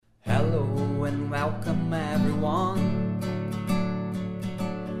and welcome everyone.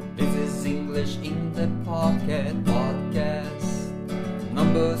 This is English in the Pocket podcast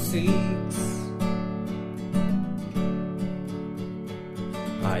number 6.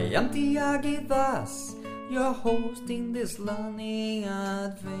 I am Tiagi Das, your host in this learning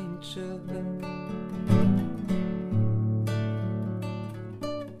adventure.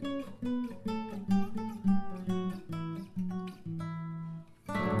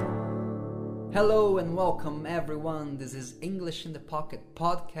 Hello and welcome everyone. This is English in the Pocket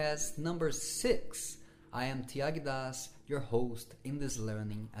podcast number 6. I am Tiagi Das, your host in this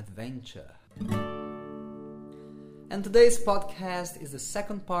learning adventure. And today's podcast is the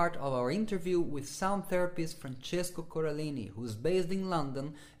second part of our interview with sound therapist Francesco Corallini, who is based in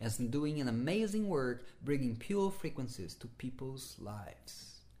London and is doing an amazing work bringing pure frequencies to people's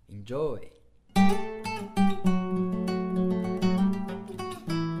lives. Enjoy!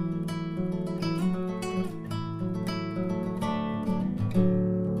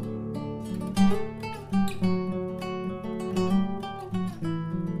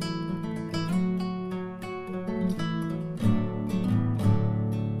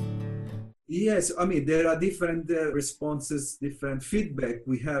 Yes, I mean, there are different responses, different feedback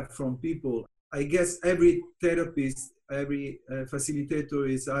we have from people. I guess every therapist, every facilitator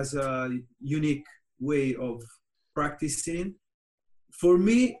has a unique way of practicing. For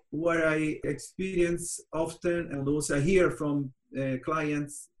me, what I experience often and also hear from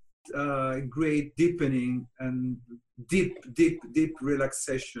clients, great deepening and deep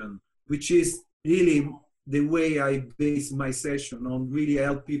relaxation, which is really the way I base my session on, really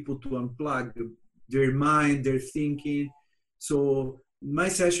help people to unplug their mind, their thinking. So my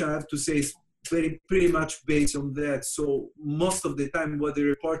session, I have to say, is pretty much based on that. So most of the time what they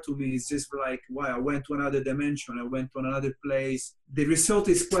report to me is just like, wow, I went to another dimension, I went to another place. The result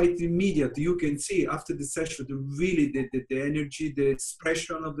is quite immediate. You can see after the session, the energy, the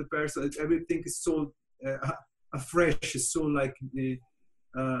expression of the person, everything is so fresh, is so like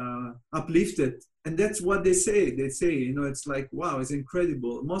uplifted. And that's what they say. They say, it's like, wow, it's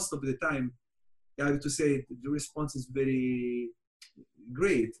incredible. Most of the time, I have to say, the response is very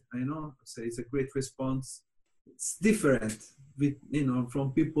great. So it's a great response. It's different, with,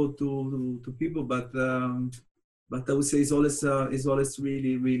 from people to people, but I would say it's always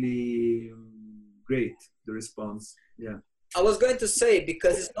really, really great, the response. Yeah. I was going to say,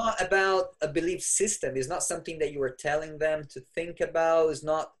 because it's not about a belief system. It's not something that you are telling them to think about. It's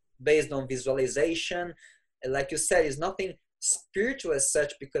not based on visualization. Like you said, it's nothing spiritual as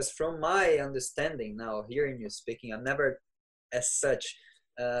such, because from my understanding now, hearing you speaking, I've never as such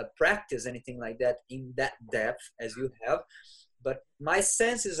practiced anything like that in that depth as you have. But my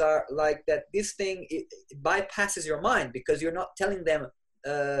senses are like that this thing, it bypasses your mind, because you're not telling them,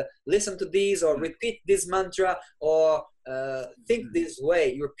 listen to this or repeat this mantra or think this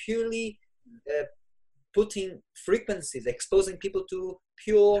way. You're purely putting frequencies, exposing people to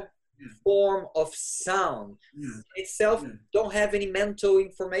pure form of sound. Itself don't have any mental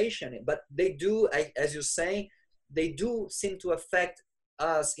information, but they do, as you're saying, they do seem to affect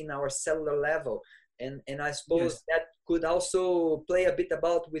us in our cellular level. And I suppose that could also play a bit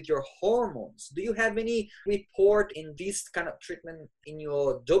about with your hormones. Do you have any report in this kind of treatment in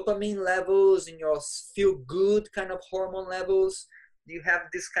your dopamine levels, in your feel good kind of hormone levels? Do you have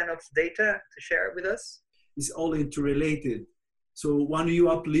this kind of data to share with us? It's all interrelated. So when you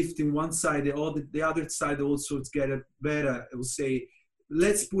uplift in one side, the other side also is getting better. I would say,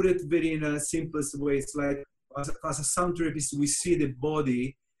 let's put it very in a simplest way. It's like, as a sound therapist, we see the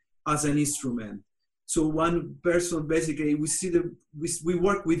body as an instrument. So one person, basically, we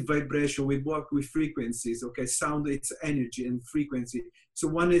work with vibration, we work with frequencies. Okay, sound, it's energy and frequency. So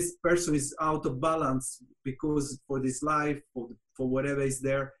one person is out of balance because for this life, for whatever is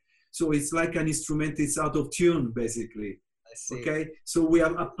there. So it's like an instrument, it's out of tune, basically. I see. Okay, so we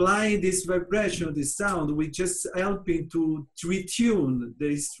are applying this vibration, this sound, we just helping to retune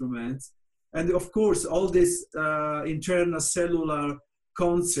the instruments. And of course, all this internal cellular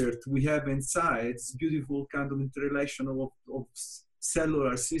concert we have inside, it's beautiful kind of interrelation of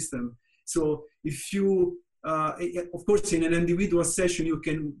cellular system. So if you, of course, in an individual session, you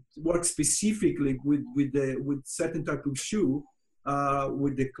can work specifically with certain type of shoe,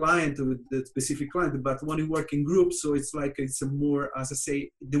 with the client, with the specific client. But when you work in groups, so it's like, it's a more, as I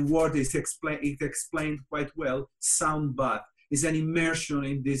say, the word is explained quite well, sound bath. It's an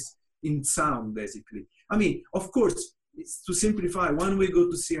immersion in sound, basically. I mean, of course, it's to simplify, when we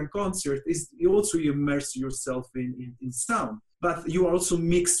go to see a concert, is you also immerse yourself in sound, but you also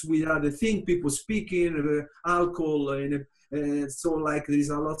mix with other things, people speaking, alcohol, So like there is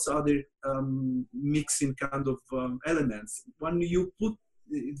a lots of other mixing kind of elements. When you put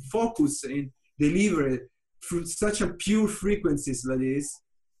focus in delivery through such a pure frequencies like this,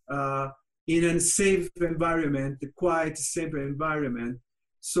 in a safe environment, a quiet, safe environment.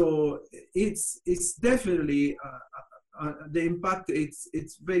 So it's definitely the impact.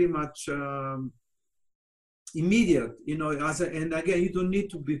 It's very much immediate, you know. And again, you don't need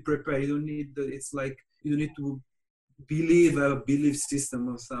to be prepared. You don't need. It's like you need to believe a belief system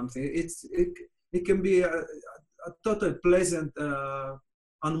or something. It can be a total pleasant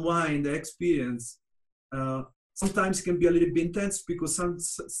unwind experience. Sometimes it can be a little bit intense because some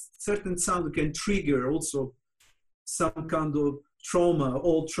certain sound can trigger also some kind of trauma,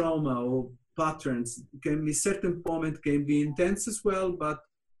 old trauma or patterns. Can be certain moment can be intense as well, but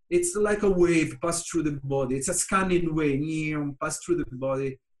it's like a wave pass through the body. It's a scanning wave, pass through the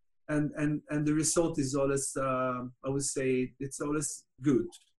body, and the result is always, I would say, it's always good.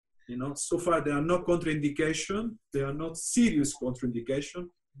 You know, so far there are no contraindication. There are not serious contraindication.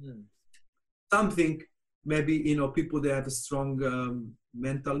 Something maybe, you know, people that have a strong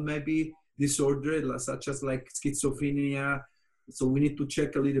mental maybe disorder, such as like schizophrenia. So we need to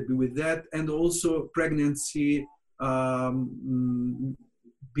check a little bit with that, and also pregnancy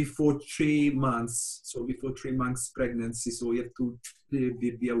before 3 months. So before 3 months pregnancy, so you have to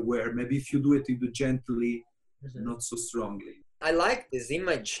be aware. Maybe if you do it, you do gently, not so strongly. I like this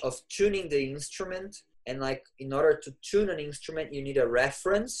image of tuning the instrument. And like, in order to tune an instrument, you need a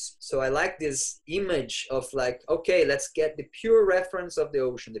reference. So I like this image of like, okay, let's get the pure reference of the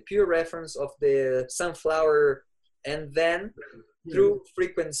ocean, the pure reference of the sunflower. And then through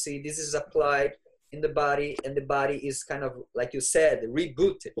frequency, this is applied in the body, and the body is kind of, like you said,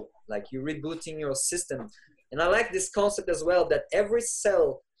 rebooted, like you're rebooting your system. And I like this concept as well, that every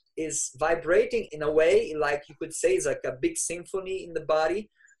cell is vibrating in a way, like you could say, it's like a big symphony in the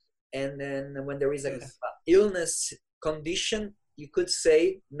body. And then when there is a kind of illness condition, you could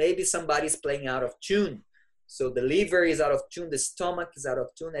say maybe somebody's playing out of tune. So the liver is out of tune, the stomach is out of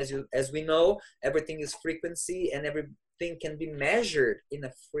tune. As we know, everything is frequency, and everything can be measured in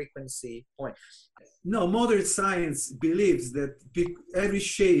a frequency point. No, modern science believes that every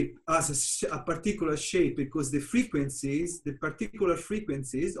shape has a particular shape, because the particular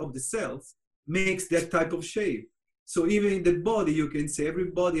frequencies of the cells makes that type of shape. So even in the body, you can say every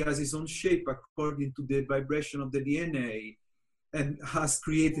body has its own shape according to the vibration of the DNA, and has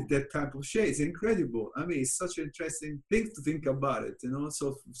created that type of shape. It's incredible. I mean, it's such an interesting thing to think about it, you know.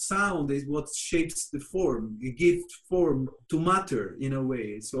 So sound is what shapes the form. It gives form to matter in a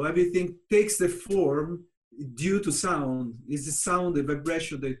way. So everything takes the form due to sound. It's the sound, the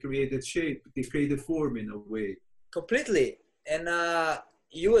vibration that created shape. They create the form in a way. Completely. And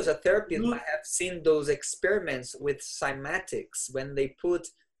you as a therapist might have seen those experiments with cymatics, when they put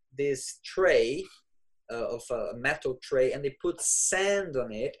this tray of a metal tray, and they put sand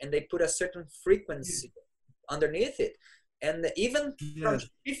on it, and they put a certain frequency underneath it. And even from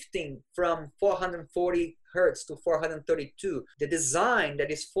shifting from 440 hertz to 432, the design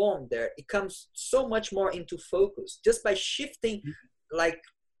that is formed there, it comes so much more into focus just by shifting like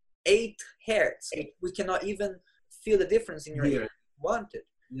 8 hertz. We cannot even feel the difference in your ear. Wanted.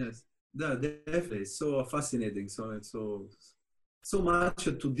 Yes, definitely. So fascinating. So it's so much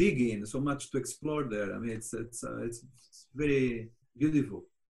to dig in, so much to explore there. I mean, it's very beautiful.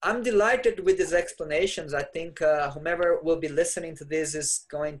 I'm delighted with these explanations. I think whomever will be listening to this is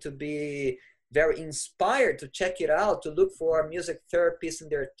going to be very inspired to check it out, to look for music therapists in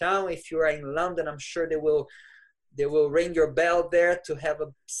their town. If you are in London, I'm sure they will ring your bell there to have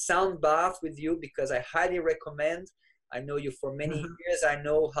a sound bath with you, because I highly recommend. I know you for many years. I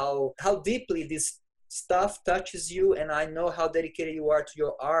know how deeply this stuff touches you, and I know how dedicated you are to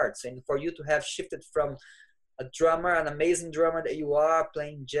your arts. And for you to have shifted from a drummer, an amazing drummer that you are,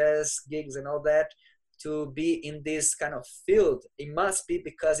 playing jazz gigs and all that, to be in this kind of field, it must be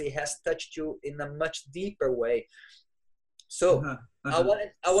because it has touched you in a much deeper way. So I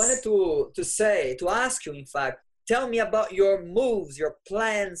wanted to ask you, in fact, tell me about your moves, your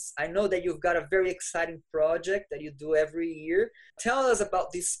plans. I know that you've got a very exciting project that you do every year. Tell us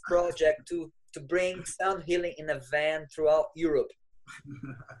about this project to bring sound healing in a van throughout Europe.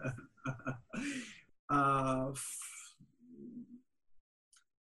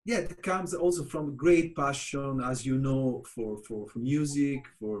 Yeah, it comes also from great passion, as you know, for music,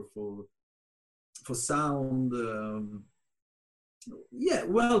 for sound. Yeah,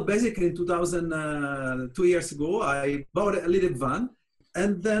 well, basically in 2 years ago, I bought a little van,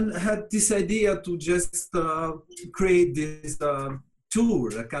 and then had this idea to just create this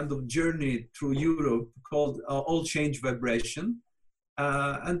tour, a kind of journey through Europe called All Change Vibration.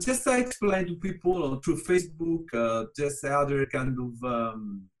 And just I explained to people through Facebook, just other kind of,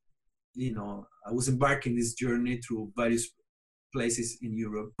 I was embarking this journey through various places in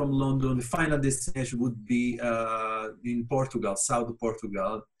Europe. From London, the final destination would be in Portugal, south of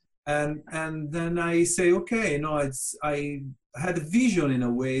Portugal. And then I say, okay, I had a vision in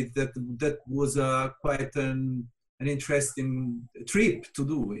a way that was quite an interesting trip to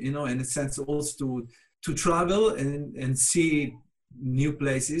do, in a sense also to travel and see new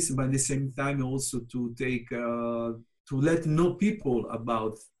places, but at the same time also to take to let know people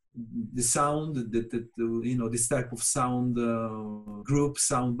about the sound, this type of sound group,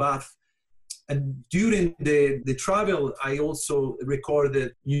 sound bath. And during the travel, I also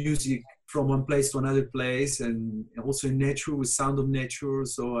recorded music from one place to another place, and also in nature with sound of nature.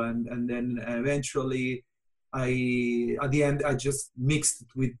 So and then eventually, at the end I just mixed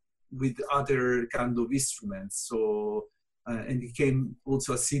it with other kind of instruments. So and it came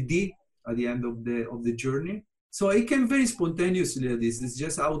also a CD at the end of the journey. So it came very spontaneously. This is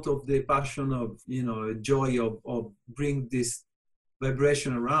just out of the passion of joy of bring this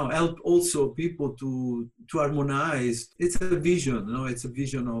vibration around, help also people to harmonize. It's a vision, it's a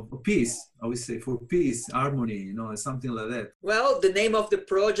vision of peace, I would say, for peace, harmony, something like that. Well, the name of the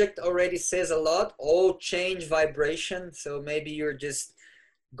project already says a lot, All Change Vibration. So maybe you're just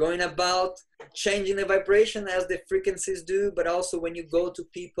going about changing the vibration as the frequencies do, but also when you go to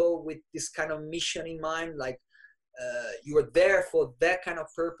people with this kind of mission in mind, like you are there for that kind of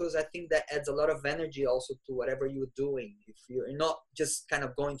purpose, I think that adds a lot of energy also to whatever you're doing. If you're not just kind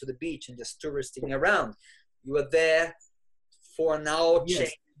of going to the beach and just touristing around, you are there for an all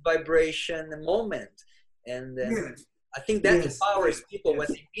change vibration moment. And I think that empowers people when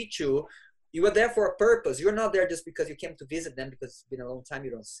they meet you. You are there for a purpose. You're not there just because you came to visit them because it's been a long time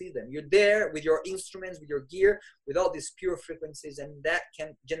you don't see them. You're there with your instruments, with your gear, with all these pure frequencies, and that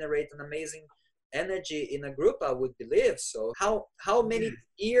can generate an amazing energy in a group, I would believe. So how many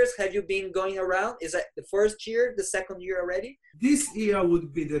years have you been going around? Is that the first year, the second year already? This year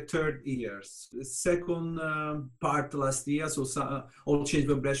would be the third year. The second part last year, so All Change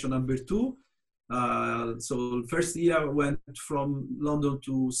Vibration number 2. So first year I went from London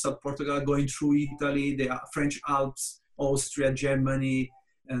to South Portugal, going through Italy, the French Alps, Austria, Germany,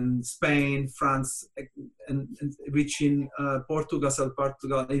 and Spain, France, and reaching Portugal, South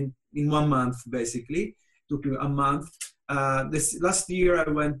Portugal in 1 month, basically. Took me a month. This last year I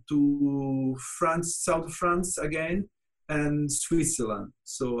went to France, South France again, and Switzerland.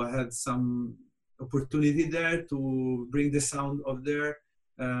 So I had some opportunity there to bring the sound of there.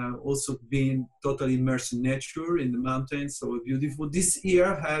 Also being totally immersed in nature, in the mountains, so beautiful. This year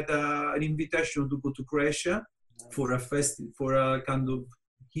I had an invitation to go to Croatia for a kind of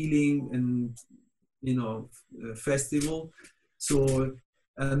healing and festival. So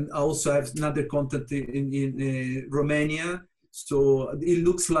and I also have another contact in Romania. So it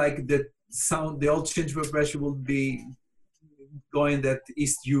looks like the All Change Vibration will be going that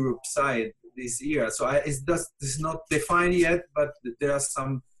East Europe side this year. So it's not defined yet, but there are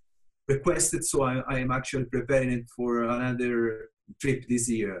some requested. So I am actually preparing it for another trip this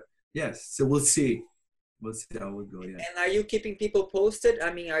year. Yes. So we'll see. We'll see how we go. Yeah. And are you keeping people posted?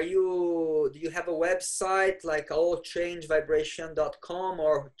 I mean, do you have a website like allchangevibration.com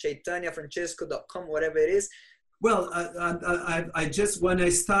or chaitanyafrancesco.com, whatever it is? Well, I just when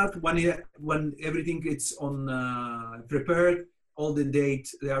everything is on prepared, all the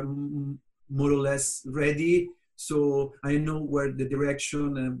dates they are more or less ready. So I know where the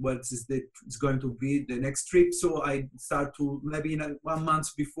direction and what is going to be the next trip. So I start to maybe 1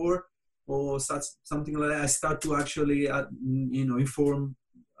 month before or something like that. I start to actually inform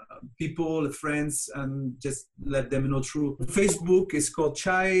people, friends, and just let them know through Facebook. It's called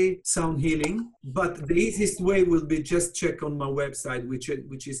Chai Sound Healing, but the easiest way will be just check on my website, which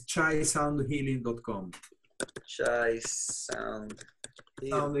is chaisoundhealing.com.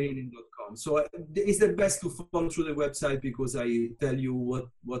 Soundhealing.com. So it's the best to follow through the website because I tell you what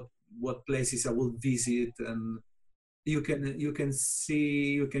places I will visit, and you can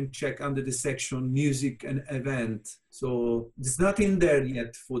check under the section music and event. So there's nothing there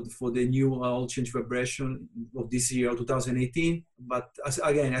yet for the new All Change Vibration of this year, 2018. But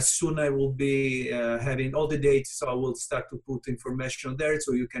as soon I will be having all the dates, so I will start to put information there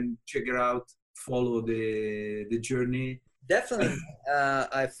so you can check it out, follow the journey. Definitely.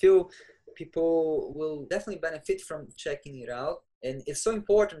 I feel people will definitely benefit from checking it out. And it's so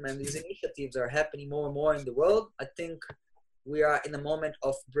important, man. These initiatives are happening more and more in the world. I think we are in a moment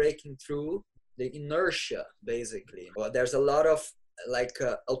of breaking through the inertia, basically. Well, there's a lot of like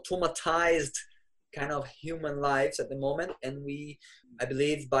automatized kind of human lives at the moment, and I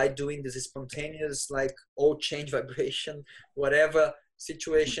believe by doing this spontaneous, like all change vibration, whatever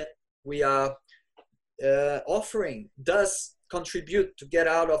situation we are offering does contribute to get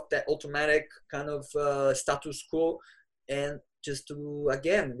out of that automatic kind of status quo, and just to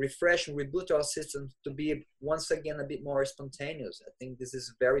again refresh and reboot our systems to be once again a bit more spontaneous. I think this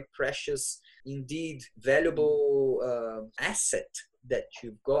is very precious, indeed valuable asset that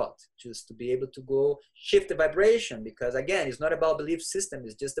you've got, just to be able to go shift the vibration, because again, it's not about belief system,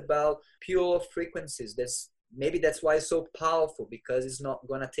 it's just about pure frequencies. Maybe that's why it's so powerful, because it's not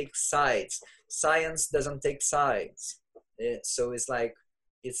gonna take sides. Science doesn't take sides. So it's like,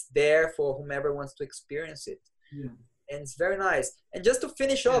 it's there for whomever wants to experience it. Yeah. And it's very nice. And just to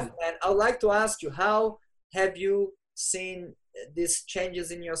finish off, man, I would like to ask you, how have you seen these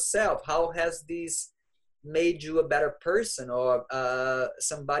changes in yourself? How has this made you a better person, or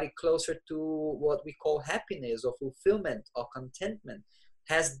somebody closer to what we call happiness or fulfillment or contentment?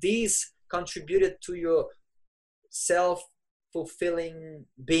 Has this contributed to your self-fulfilling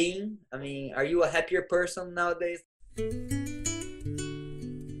being? I mean, are you a happier person nowadays?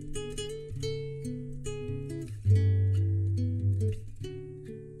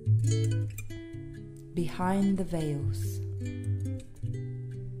 Behind the veils.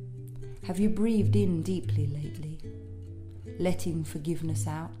 Have you breathed in deeply lately, letting forgiveness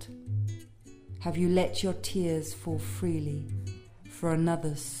out? Have you let your tears fall freely for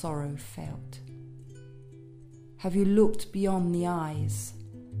another's sorrow felt? Have you looked beyond the eyes,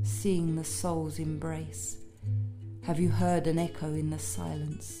 seeing the soul's embrace? Have you heard an echo in the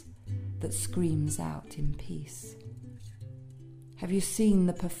silence that screams out in peace? Have you seen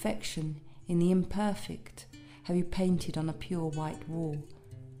the perfection in the imperfect? Have you painted on a pure white wall?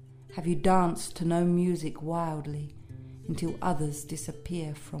 Have you danced to no music wildly until others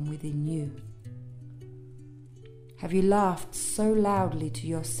disappear from within you? Have you laughed so loudly to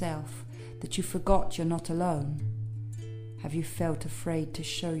yourself that you forgot you're not alone? Have you felt afraid to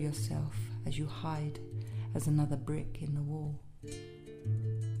show yourself as you hide as another brick in the wall?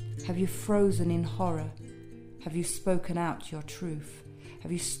 Have you frozen in horror? Have you spoken out your truth?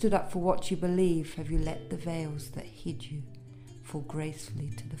 Have you stood up for what you believe? Have you let the veils that hid you fall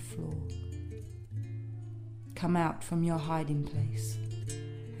gracefully to the floor? Come out from your hiding place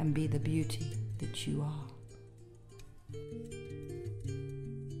and be the beauty that you are.